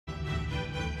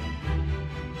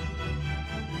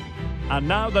And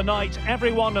now the night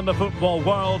everyone in the football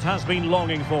world has been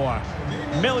longing for.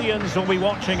 Millions will be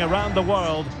watching around the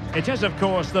world. It is, of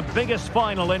course, the biggest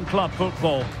final in club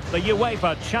football, the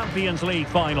UEFA Champions League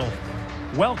final.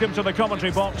 Welcome to the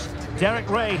commentary box. Derek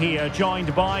Ray here,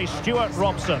 joined by Stuart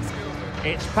Robson.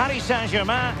 It's Paris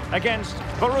Saint-Germain against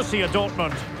Borussia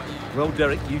Dortmund. Well,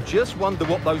 Derek, you just wonder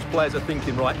what those players are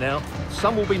thinking right now.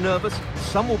 Some will be nervous,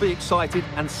 some will be excited,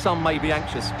 and some may be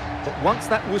anxious. But once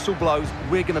that whistle blows,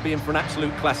 we're going to be in for an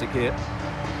absolute classic here.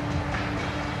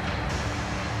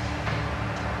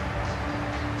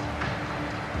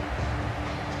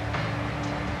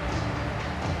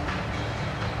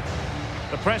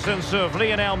 The presence of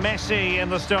Lionel Messi in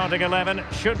the starting 11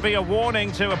 should be a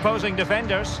warning to opposing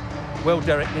defenders. Well,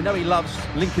 Derek, you know he loves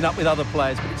linking up with other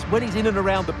players, but it's when he's in and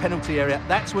around the penalty area,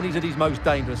 that's when he's at his most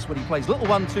dangerous, when he plays little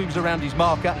one-twos around his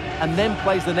marker and then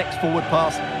plays the next forward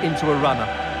pass into a runner.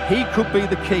 He could be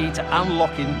the key to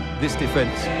unlocking this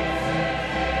defence.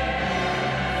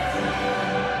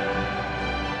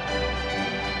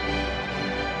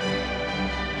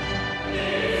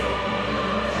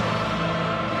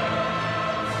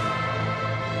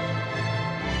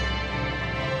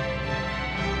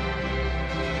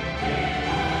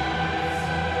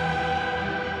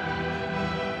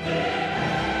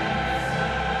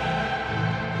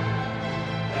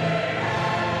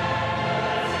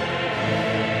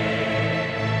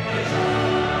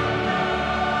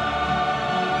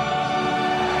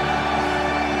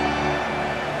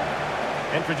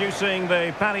 Introducing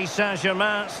the Paris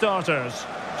Saint-Germain starters.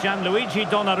 Gianluigi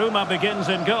Donnarumma begins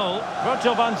in goal.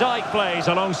 Virgil van Dijk plays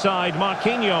alongside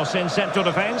Marquinhos in central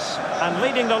defence. And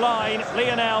leading the line,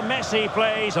 Lionel Messi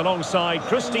plays alongside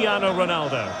Cristiano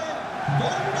Ronaldo.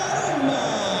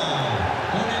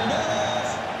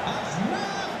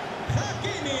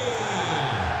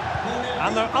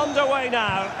 And they're underway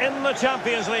now in the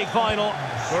Champions League final.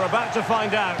 We're about to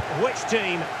find out which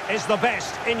team is the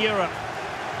best in Europe.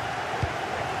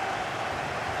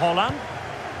 Holland.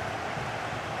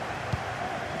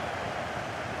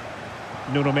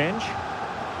 Nuno Mendes.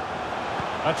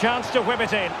 A chance to whip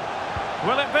it in.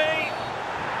 Will it be?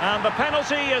 And the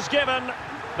penalty is given.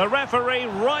 The referee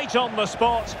right on the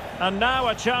spot. And now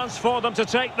a chance for them to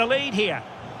take the lead here.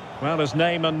 Well, his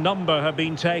name and number have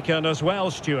been taken as well,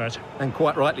 Stuart. And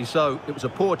quite rightly so. It was a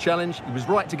poor challenge. He was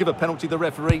right to give a penalty to the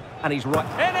referee, and he's right.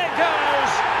 In it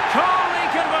goes! Calmly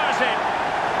converted.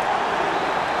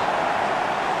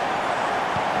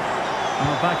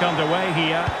 Well, back underway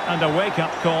here, and a wake-up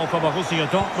call for Borussia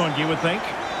Dortmund, you would think.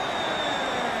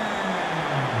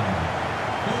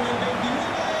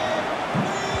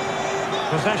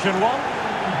 Possession one,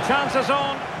 chances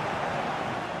on.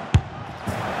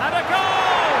 And a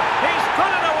goal! He's put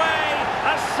it away,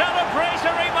 a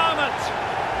celebratory moment.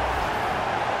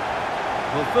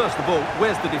 Well, first of all,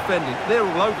 where's the defending? They're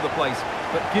all over the place,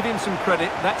 but give him some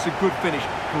credit. That's a good finish.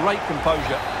 Great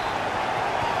composure.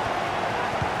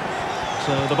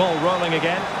 So the ball rolling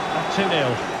again at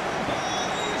 2-0.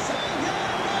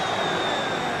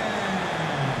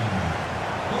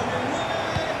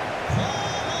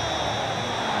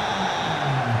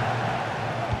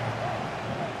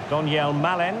 Daniel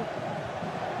Malen.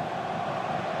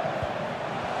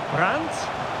 Brandt.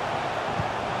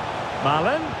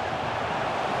 Malen.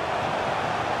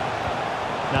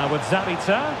 Now with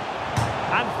Zabitzer.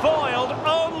 And foiled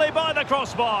only by the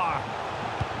crossbar.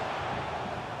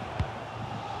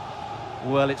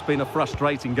 Well, it's been a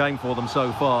frustrating game for them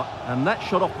so far, and that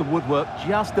shot off the woodwork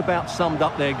just about summed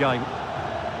up their game.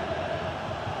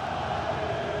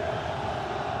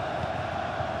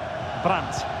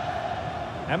 Brandt.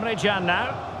 Emre Can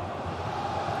now.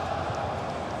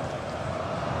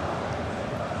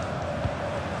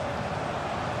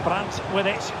 Brandt with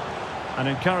it. An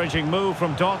encouraging move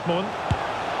from Dortmund.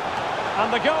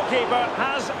 And the goalkeeper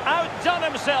has outdone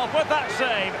himself with that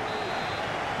save.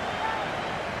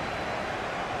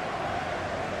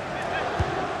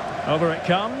 Over it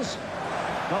comes.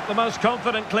 Not the most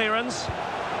confident clearance.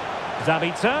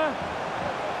 Zabitzer.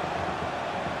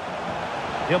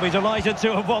 He'll be delighted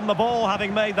to have won the ball,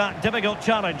 having made that difficult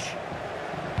challenge.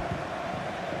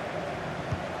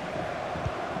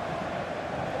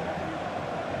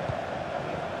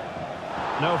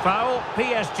 No foul,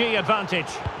 PSG advantage.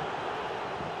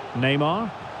 Neymar.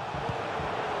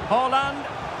 Holland.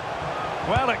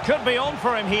 Well, it could be on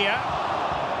for him here.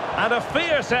 And a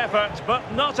fierce effort, but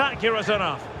not accurate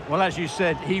enough. Well, as you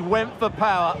said, he went for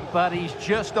power, but he's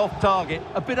just off target.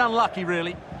 A bit unlucky,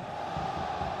 really.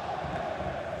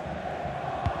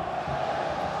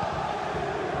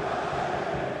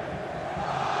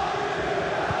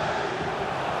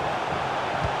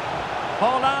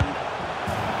 Holland.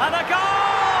 And a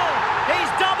goal!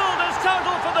 He's doubled his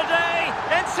total for the day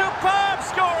in superb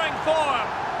scoring form.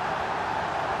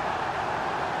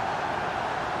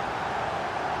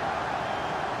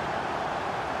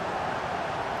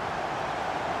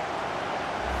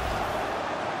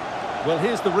 Well,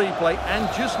 here's the replay, and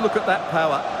just look at that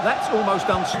power. That's almost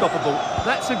unstoppable.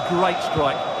 That's a great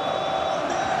strike.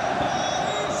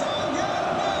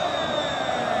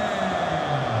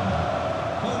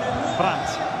 Brandt.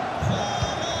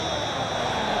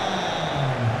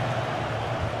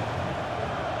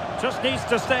 Just needs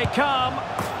to stay calm.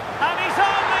 And he's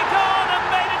only gone and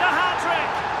made it a hat-trick.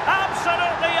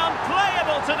 Absolutely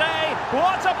unplayable today.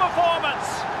 What a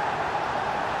performance.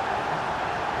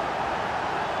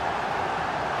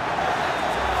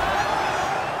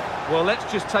 Well,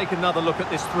 let's just take another look at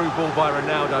this through ball by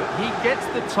Ronaldo. He gets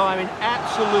the timing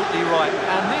absolutely right.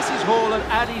 And this is Haaland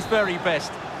at his very best.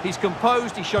 He's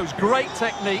composed, he shows great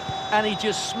technique, and he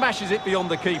just smashes it beyond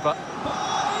the keeper.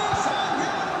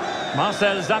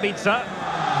 Marcel Sabitzer.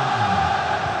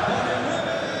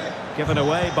 Given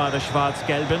away by the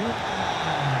Schwarz-Gelben.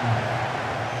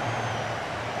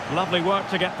 Lovely work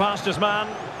to get past his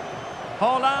man.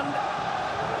 Haaland.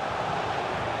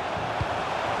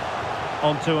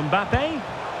 On to Mbappe.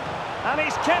 And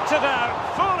he's kept it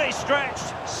out, fully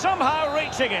stretched, somehow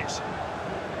reaching it.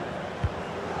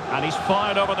 And he's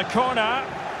fired over the corner.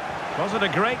 Was it a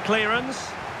great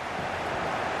clearance?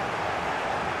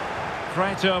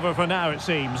 Threat over for now, it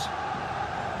seems.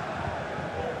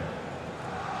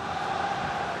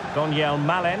 Daniel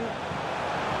Malin.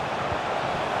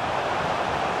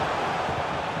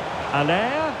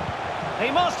 Allaire. He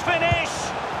must finish!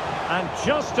 And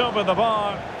just over the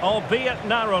bar, albeit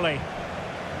narrowly.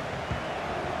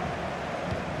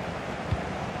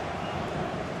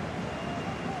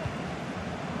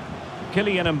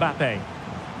 Kylian Mbappe.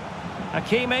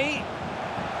 Hakimi.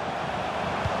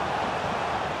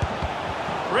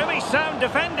 Really sound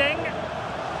defending.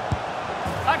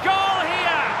 A goal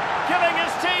here, giving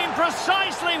his team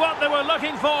precisely what they were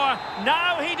looking for.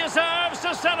 Now he deserves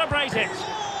to celebrate it.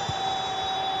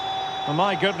 Oh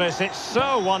my goodness, it's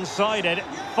so one-sided.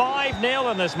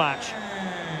 5-0 in this match.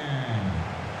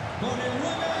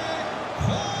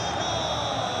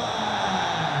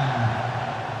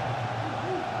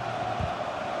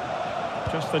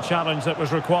 Just the challenge that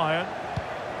was required.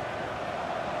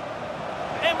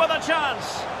 In with a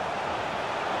chance.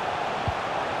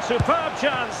 Superb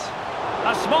chance.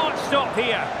 A smart stop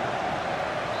here.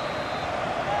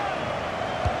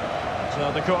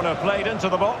 So the corner played into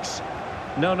the box.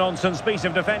 No-nonsense piece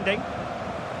of defending.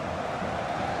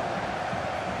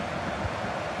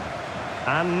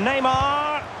 And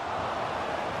Neymar.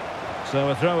 So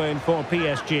a throw-in for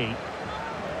PSG.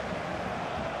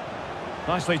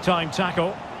 Nicely timed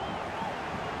tackle.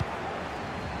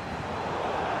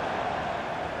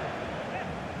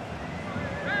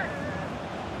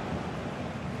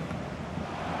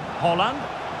 Haaland.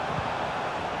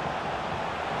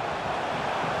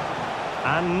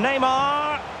 And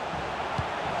Neymar.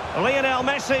 Lionel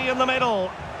Messi in the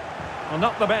middle. Well,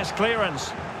 not the best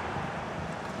clearance.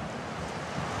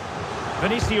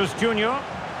 Vinicius Junior.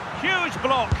 Huge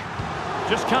block.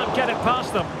 Just can't get it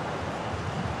past them.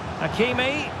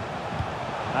 Hakimi.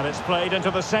 And it's played into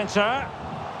the centre.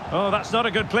 Oh, that's not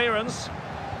a good clearance.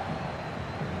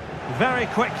 Very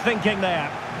quick thinking there.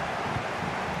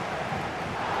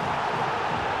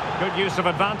 Good use of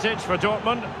advantage for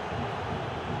Dortmund.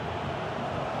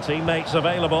 Teammates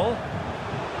available.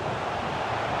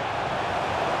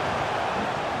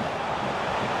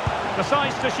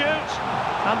 Decides to shoot.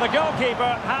 And the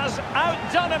goalkeeper has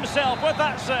outdone himself with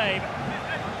that save.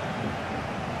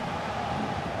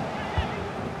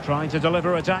 Trying to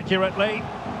deliver it accurately.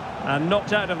 And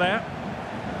knocked out of there.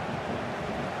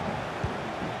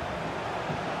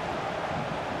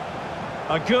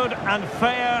 A good and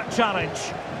fair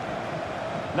challenge.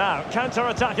 Now,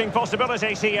 counter-attacking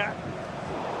possibilities here.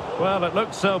 Well, it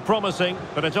looked so promising,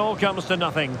 but it all comes to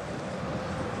nothing.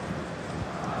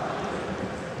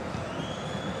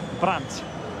 Brandt.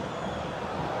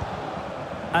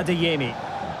 Adeyemi.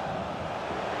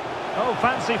 Oh,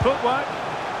 fancy footwork.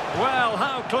 Well,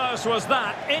 how close was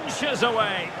that? Inches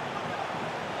away.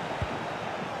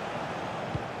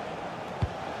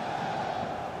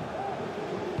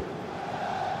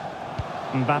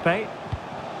 Mbappe.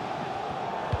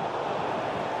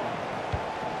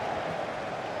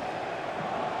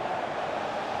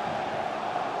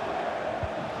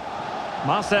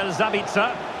 Marcel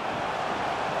Sabitzer.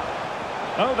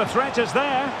 Oh, the threat is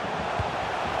there.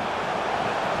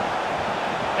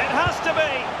 It has to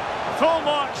be. Full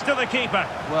marks to the keeper.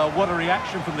 Well, what a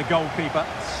reaction from the goalkeeper.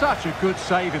 Such a good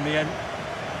save in the end.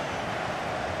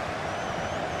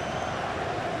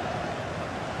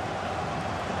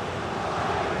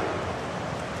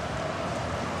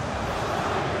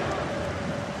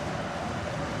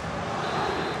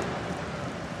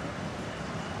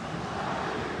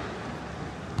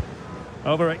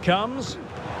 Over it comes.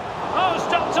 Oh,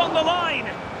 stopped on the line.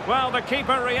 Well, the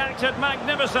keeper reacted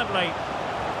magnificently.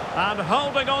 And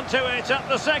holding on to it at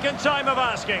the second time of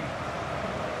asking.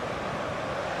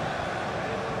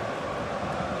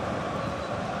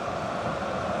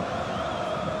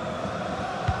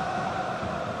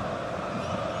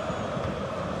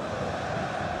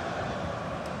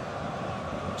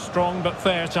 Strong but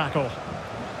fair tackle.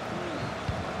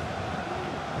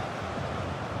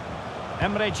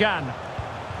 Emre Can.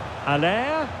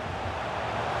 Allaire.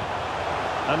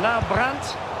 And now Brandt.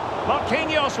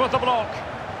 Marquinhos with the block.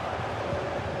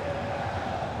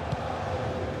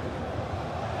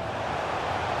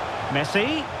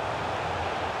 Messi.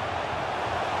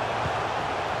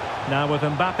 Now with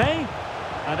Mbappe.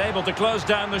 And able to close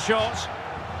down the shot.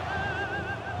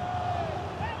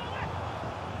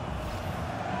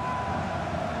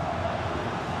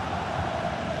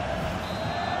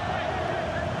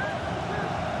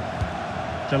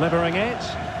 Delivering it.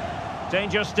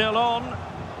 Danger still on.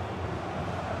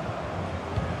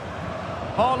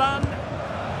 Haaland.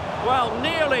 Well,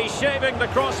 nearly shaving the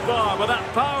crossbar with that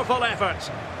powerful effort.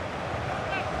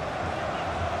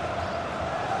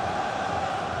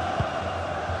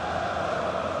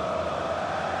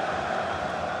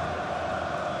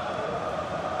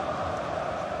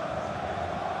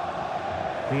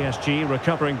 PSG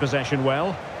recovering possession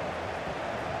well.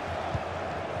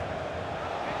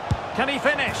 Can he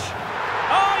finish?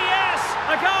 Oh yes,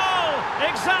 a goal!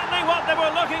 Exactly what they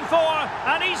were looking for,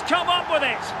 and he's come up with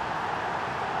it.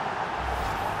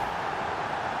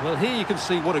 Well, here you can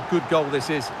see what a good goal this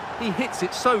is. He hits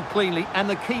it so cleanly, and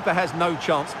the keeper has no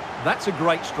chance. That's a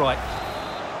great strike.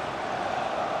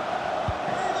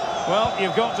 Well,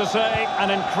 you've got to say,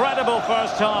 an incredible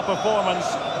first-half performance.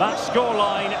 That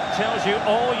scoreline tells you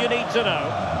all you need to know.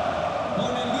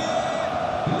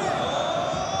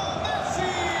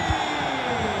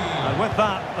 And with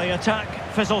that, the attack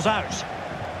fizzles out.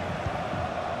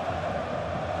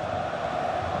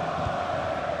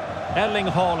 Erling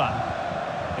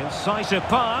Haaland. Incisive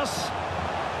pass.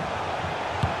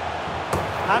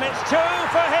 And it's 2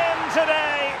 for him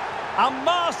today. A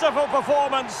masterful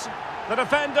performance. The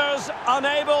defenders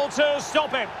unable to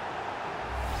stop him.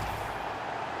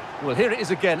 Well, here it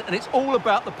is again, and it's all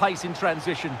about the pace in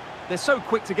transition. They're so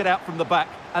quick to get out from the back,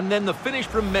 and then the finish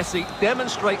from Messi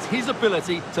demonstrates his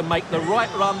ability to make the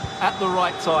right run at the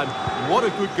right time. What a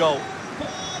good goal.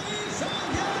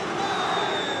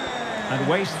 And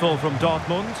wasteful from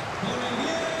Dortmund.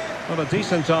 Not a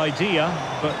decent idea,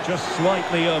 but just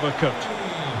slightly overcooked.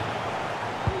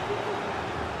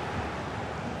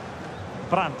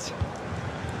 Brandt.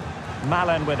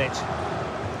 Malen with it.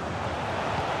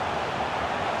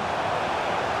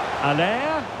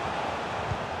 Allaire.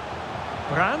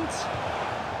 Brandt.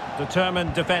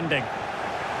 Determined defending.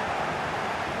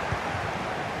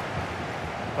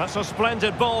 That's a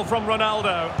splendid ball from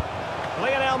Ronaldo.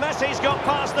 Lionel Messi's got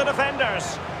past the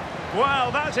defenders.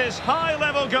 Well, that is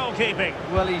high-level goalkeeping.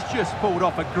 Well, he's just pulled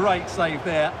off a great save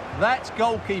there. That's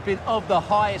goalkeeping of the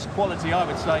highest quality, I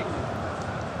would say.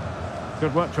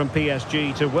 Good work from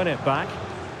PSG to win it back.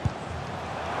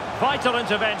 Vital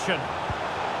intervention.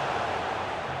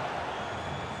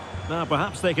 Now,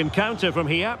 perhaps they can counter from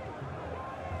here.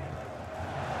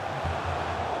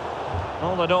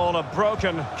 All in all, a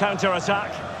broken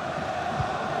counter-attack.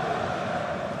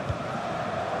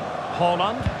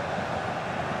 Haaland.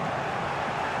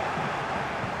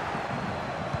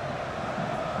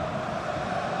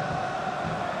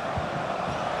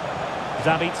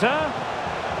 Zabitzer.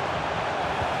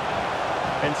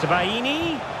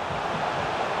 Bensebaini.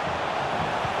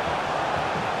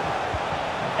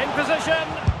 In position.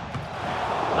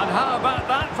 And how about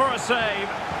that for a save?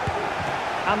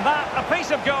 And that, a piece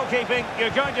of goalkeeping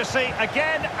you're going to see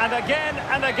again and again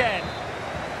and again.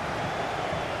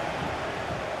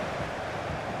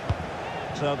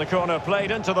 So the corner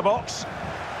played into the box.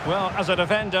 Well, as a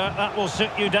defender, that will sit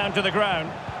you down to the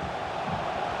ground.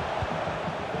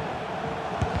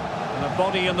 And a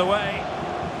body in the way.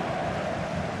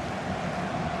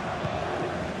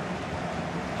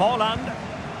 Haaland.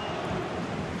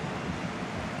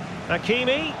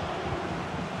 Hakimi.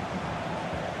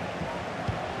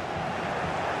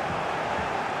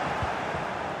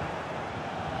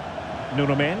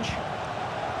 Nuno Mendes.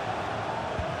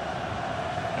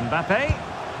 Mbappe.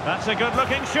 That's a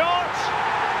good-looking shot.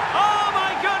 Oh,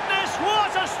 my goodness, what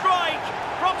a strike!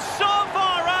 From so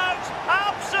far out,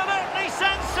 absolutely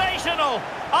sensational,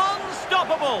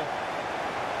 unstoppable.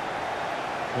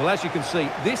 Well, as you can see,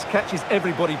 this catches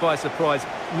everybody by surprise.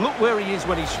 Look where he is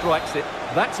when he strikes it.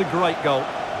 That's a great goal.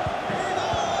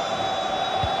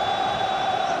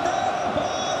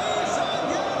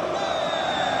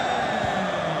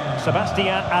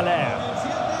 Sébastien Haller.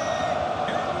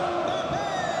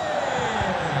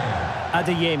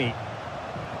 Adeyemi.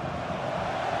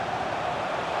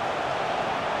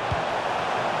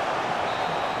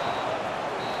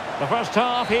 The first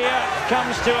half here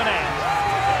comes to an end.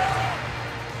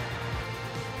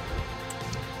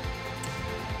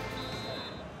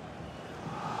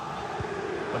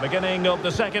 The beginning of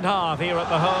the second half here at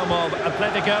the home of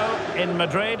Atletico in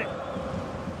Madrid.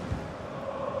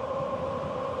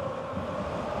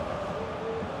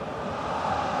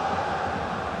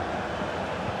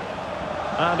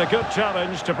 And a good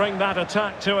challenge to bring that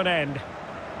attack to an end.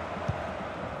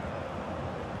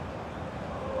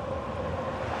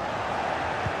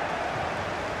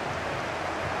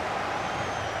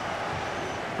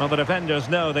 Well, the defenders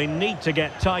know they need to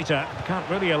get tighter. Can't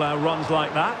really allow runs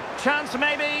like that. Chance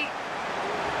maybe.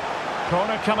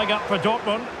 Corner coming up for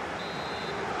Dortmund.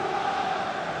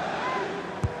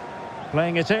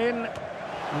 Playing it in.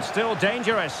 And still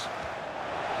dangerous.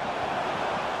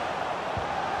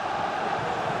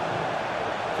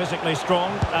 Physically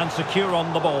strong and secure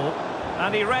on the ball.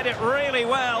 And he read it really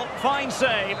well. Fine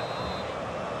save.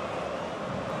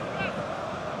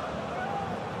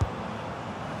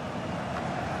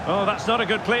 Oh, that's not a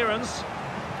good clearance.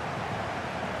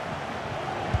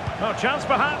 No chance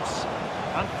perhaps.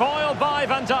 And foiled by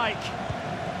Van Dijk.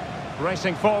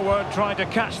 Racing forward, trying to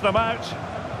catch them out.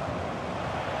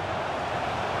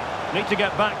 Need to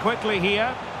get back quickly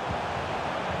here.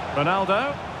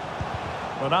 Ronaldo.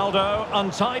 Ronaldo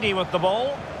untidy with the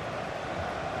ball.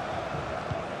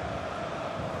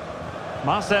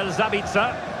 Marcel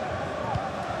Sabitzer.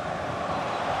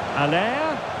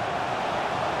 Haller.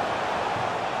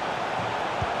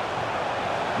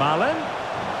 Malen.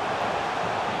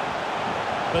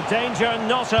 The danger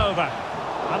not over.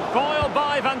 And foiled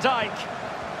by Van Dijk.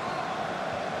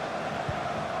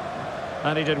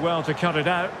 And he did well to cut it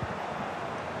out.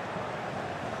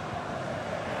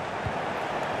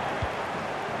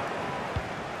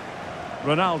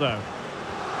 Ronaldo.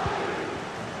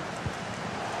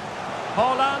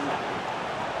 Haaland.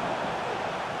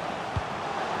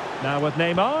 Now with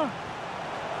Neymar.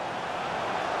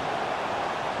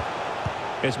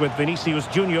 Is with Vinicius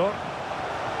Junior.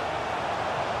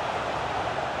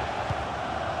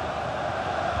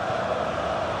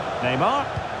 Neymar.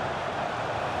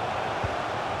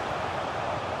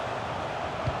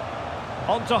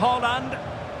 On to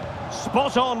Haaland.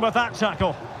 Spot on with that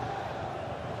tackle.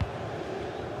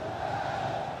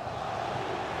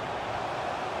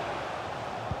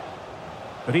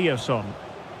 Riasson.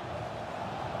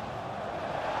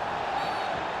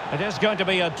 It is going to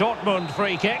be a Dortmund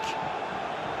free kick.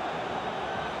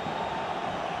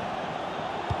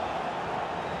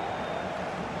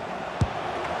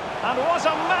 And what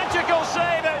a magical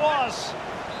save it was!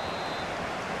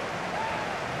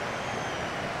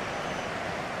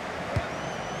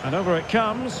 And over it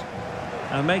comes,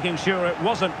 and making sure it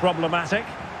wasn't problematic.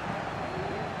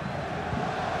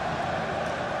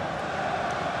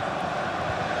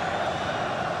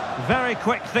 Very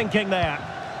quick thinking there.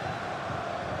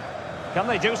 Can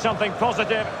they do something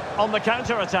positive on the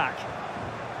counter-attack?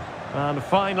 And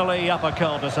finally up a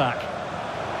cul-de-sac.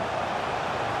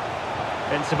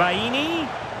 Bensebaini.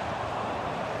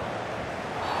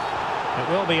 It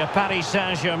will be a Paris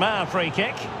Saint-Germain free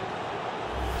kick.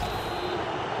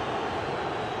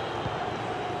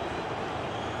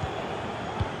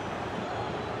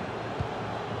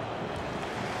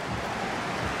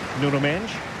 Nuno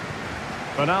Mendes.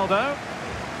 Ronaldo.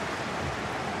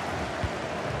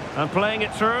 And playing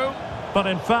it through. But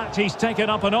in fact, he's taken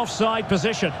up an offside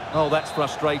position. Oh, that's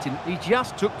frustrating. He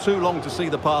just took too long to see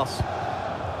the pass.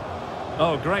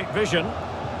 Oh, great vision.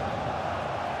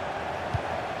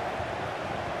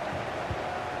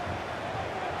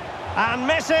 And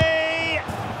Messi!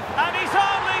 And he's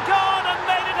only gone and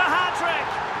made it a hat-trick.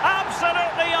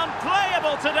 Absolutely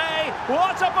unplayable today.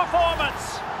 What a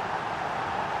performance!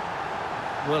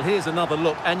 Well, here's another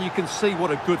look, and you can see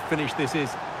what a good finish this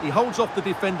is. He holds off the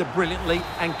defender brilliantly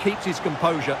and keeps his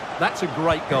composure. That's a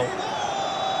great goal.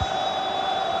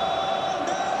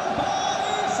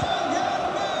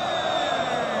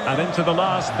 And into the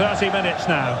last 30 minutes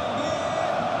now.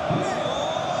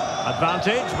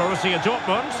 Advantage, Borussia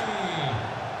Dortmund.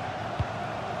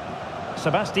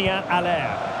 Sebastian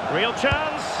Aller. Real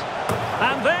chance.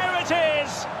 And there it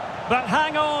is. But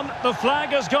hang on, the flag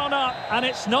has gone up and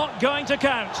it's not going to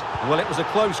count. Well, it was a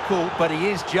close call, but he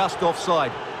is just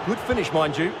offside. Good finish,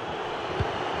 mind you.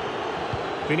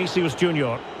 Vinicius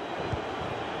Junior.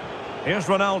 Here's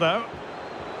Ronaldo.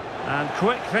 And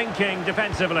quick thinking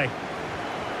defensively.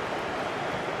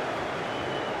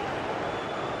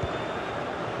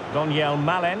 Daniel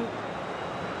Malen.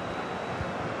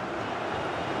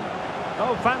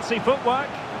 Oh, fancy footwork.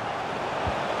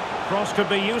 Cross could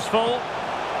be useful.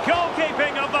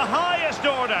 Goalkeeping of the highest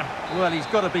order. Well, he's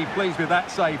got to be pleased with that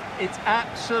save. It's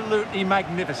absolutely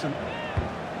magnificent.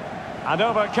 And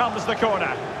over comes the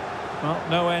corner. Well,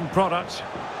 no end product.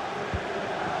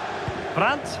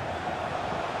 Brandt.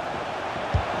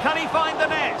 Can he find the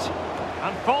net?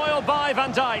 And foiled by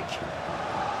Van Dijk.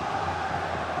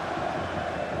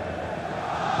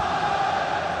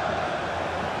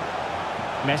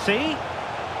 Messi.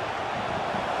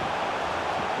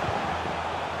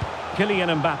 Kylian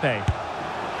Mbappe.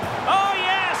 Oh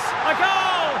yes, a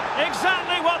goal!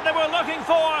 Exactly what they were looking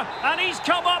for, and he's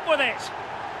come up with it.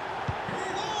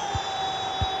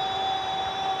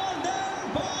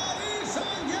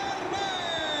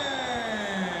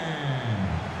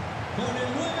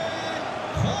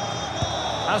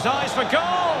 Has eyes for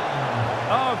goal.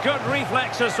 Oh, good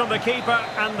reflexes from the keeper,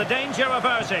 and the danger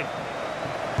averted.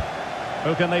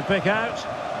 Who can they pick out?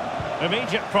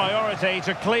 Immediate priority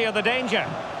to clear the danger.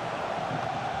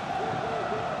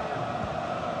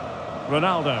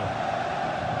 Ronaldo.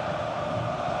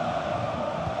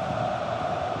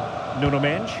 Nuno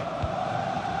Mendes.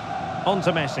 On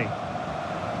to Messi.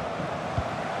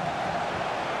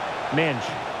 Mendes.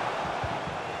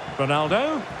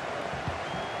 Ronaldo.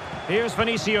 Here's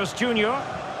Vinicius Junior.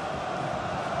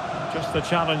 Just the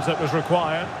challenge that was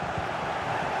required.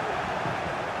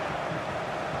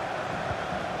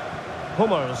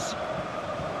 Hummels.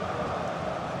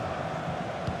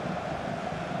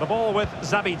 The ball with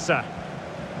Zabitzer.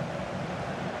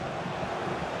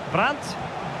 Brandt.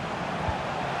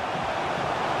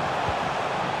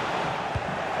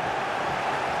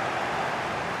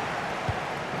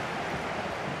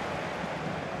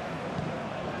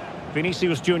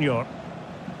 Vinicius Junior.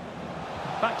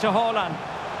 Back to Haaland.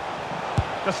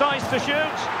 Decides to shoot.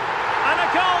 And a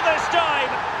goal this time.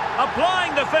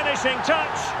 Applying the finishing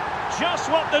touch.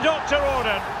 Just what the doctor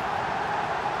ordered.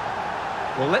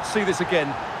 Well, let's see this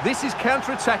again. This is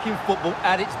counter-attacking football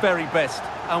at its very best.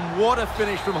 And what a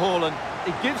finish from Haaland.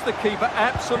 It gives the keeper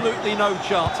absolutely no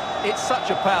chance. It's such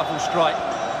a powerful strike.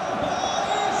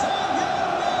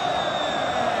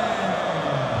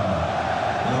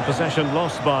 No possession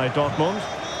lost by Dortmund.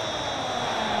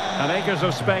 And acres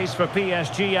of space for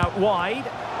PSG out wide.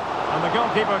 And the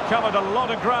goalkeeper covered a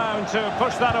lot of ground to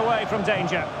push that away from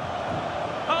danger.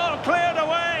 Oh, cleared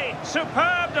away.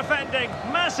 Superb defending.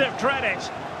 Massive credit.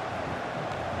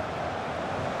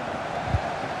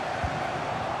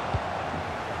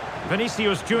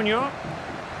 Vinicius Junior.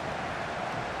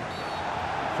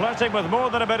 Flirting with more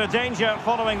than a bit of danger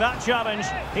following that challenge.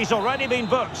 He's already been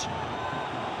booked.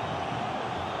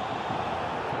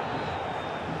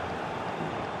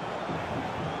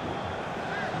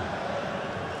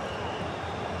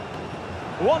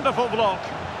 Wonderful block.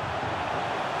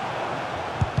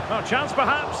 Oh, chance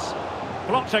perhaps.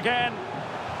 Blocked again.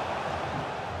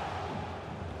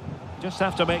 Just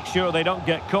have to make sure they don't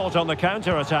get caught on the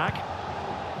counter-attack.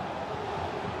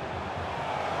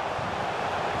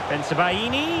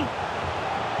 Bensebaini.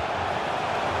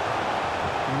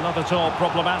 Not at all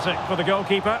problematic for the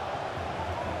goalkeeper.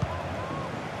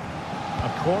 A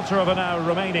quarter of an hour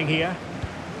remaining here.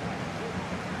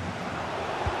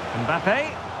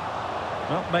 Mbappe.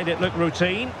 Well, made it look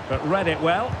routine, but read it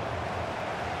well.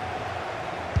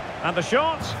 And the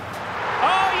shot.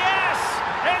 Oh, yes!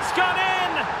 It's gone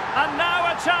in! And now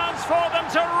a chance for them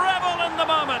to revel in the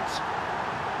moment.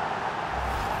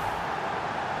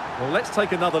 Well, let's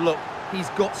take another look. He's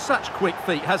got such quick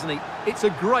feet, hasn't he? It's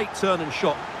a great turn and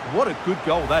shot. What a good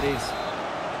goal that is.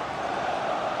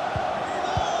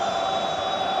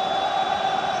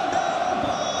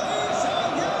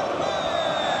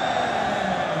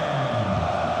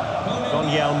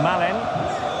 Daniel Malen.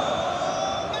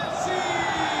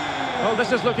 Oh,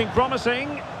 this is looking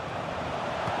promising.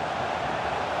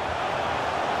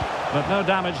 But no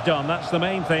damage done, that's the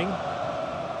main thing.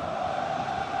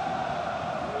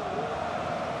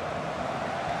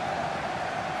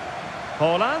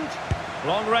 Haaland,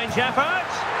 long-range effort.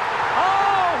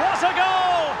 Oh, what a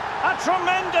goal! A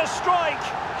tremendous strike.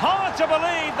 Hard to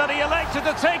believe that he elected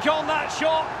to take on that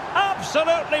shot.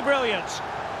 Absolutely brilliant.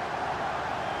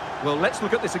 Well, let's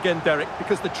look at this again, Derek,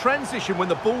 because the transition when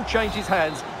the ball changes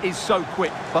hands is so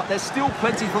quick. But there's still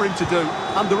plenty for him to do.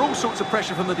 Under all sorts of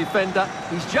pressure from the defender,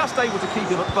 he's just able to keep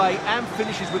him at bay and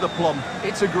finishes with aplomb.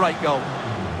 It's a great goal.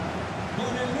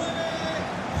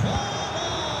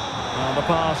 Well, the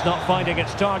pass not finding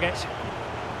its target.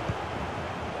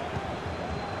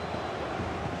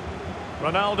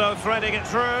 Ronaldo threading it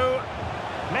through.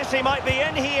 Messi might be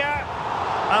in here.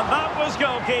 And that was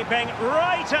goalkeeping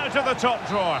right out of the top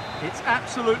drawer. It's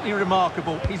absolutely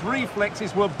remarkable. His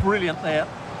reflexes were brilliant there.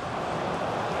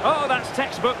 Oh, that's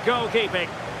textbook goalkeeping.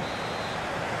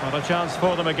 Not a chance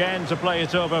for them again to play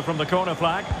it over from the corner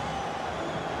flag.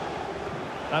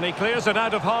 And he clears it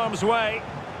out of harm's way.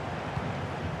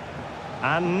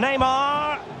 And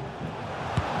Neymar.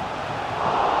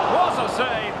 What a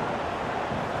save.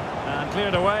 And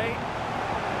cleared away.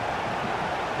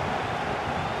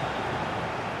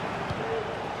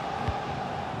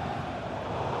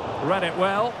 Read it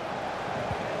well.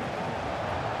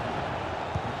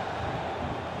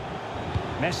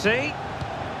 Messi.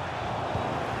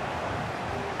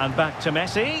 And back to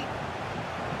Messi.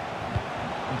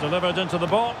 And delivered into the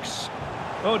box.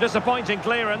 Oh, disappointing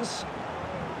clearance.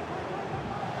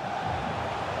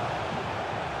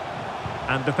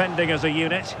 And defending as a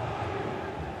unit.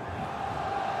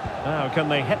 Now, can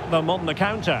they hit them on the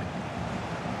counter?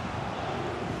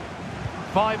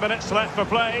 5 minutes left for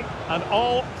play, and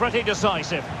all pretty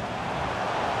decisive.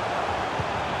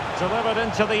 Delivered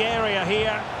into the area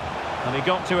here, and he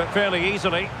got to it fairly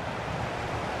easily.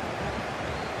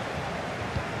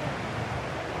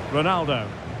 Ronaldo.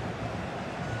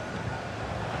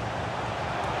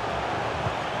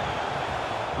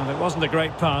 And it wasn't a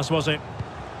great pass, was it?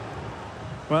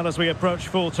 Well, as we approach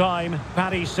full-time,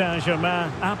 Paris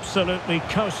Saint-Germain absolutely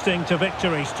coasting to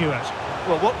victory, Stuart.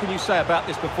 Well, what can you say about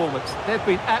this performance? They've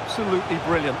been absolutely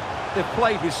brilliant. They've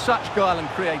played with such guile and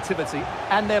creativity,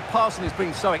 and their passing has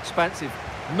been so expansive.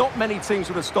 Not many teams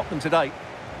would have stopped them today.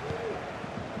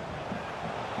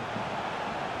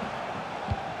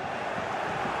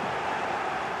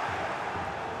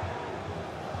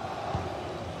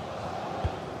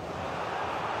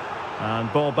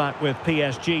 And ball back with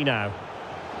PSG now.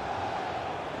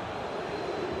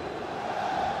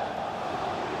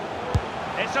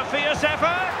 It's a fierce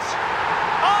effort.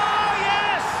 Oh,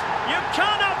 yes! You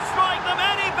cannot strike them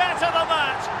any better than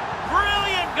that.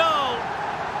 Brilliant goal.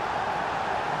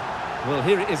 Well,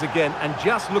 here it is again, and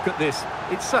just look at this.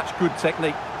 It's such good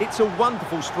technique. It's a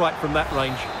wonderful strike from that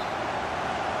range.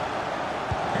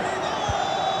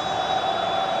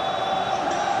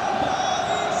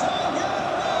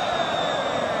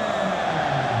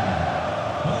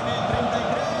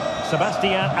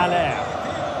 Sébastien Haller.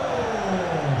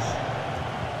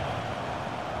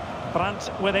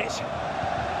 Brandt with it.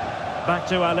 Back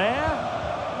to Haller.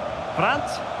 Brandt.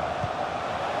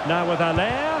 Now with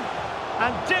Haller.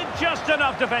 And did just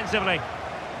enough defensively.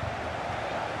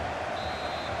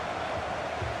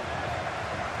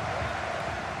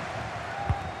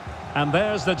 And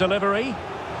there's the delivery.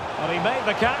 Well, he made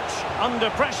the catch under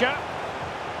pressure.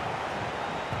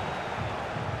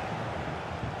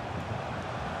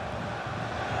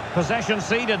 Possession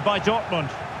ceded by Dortmund.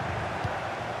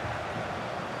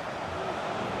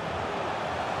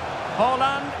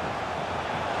 Haaland.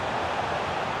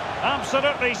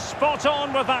 Absolutely spot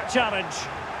on with that challenge.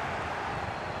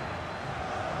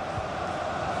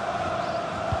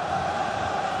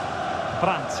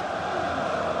 Brandt.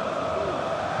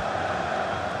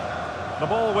 The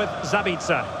ball with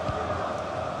Zabitzer.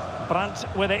 Brandt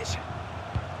with it.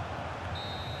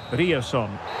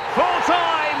 Rioson.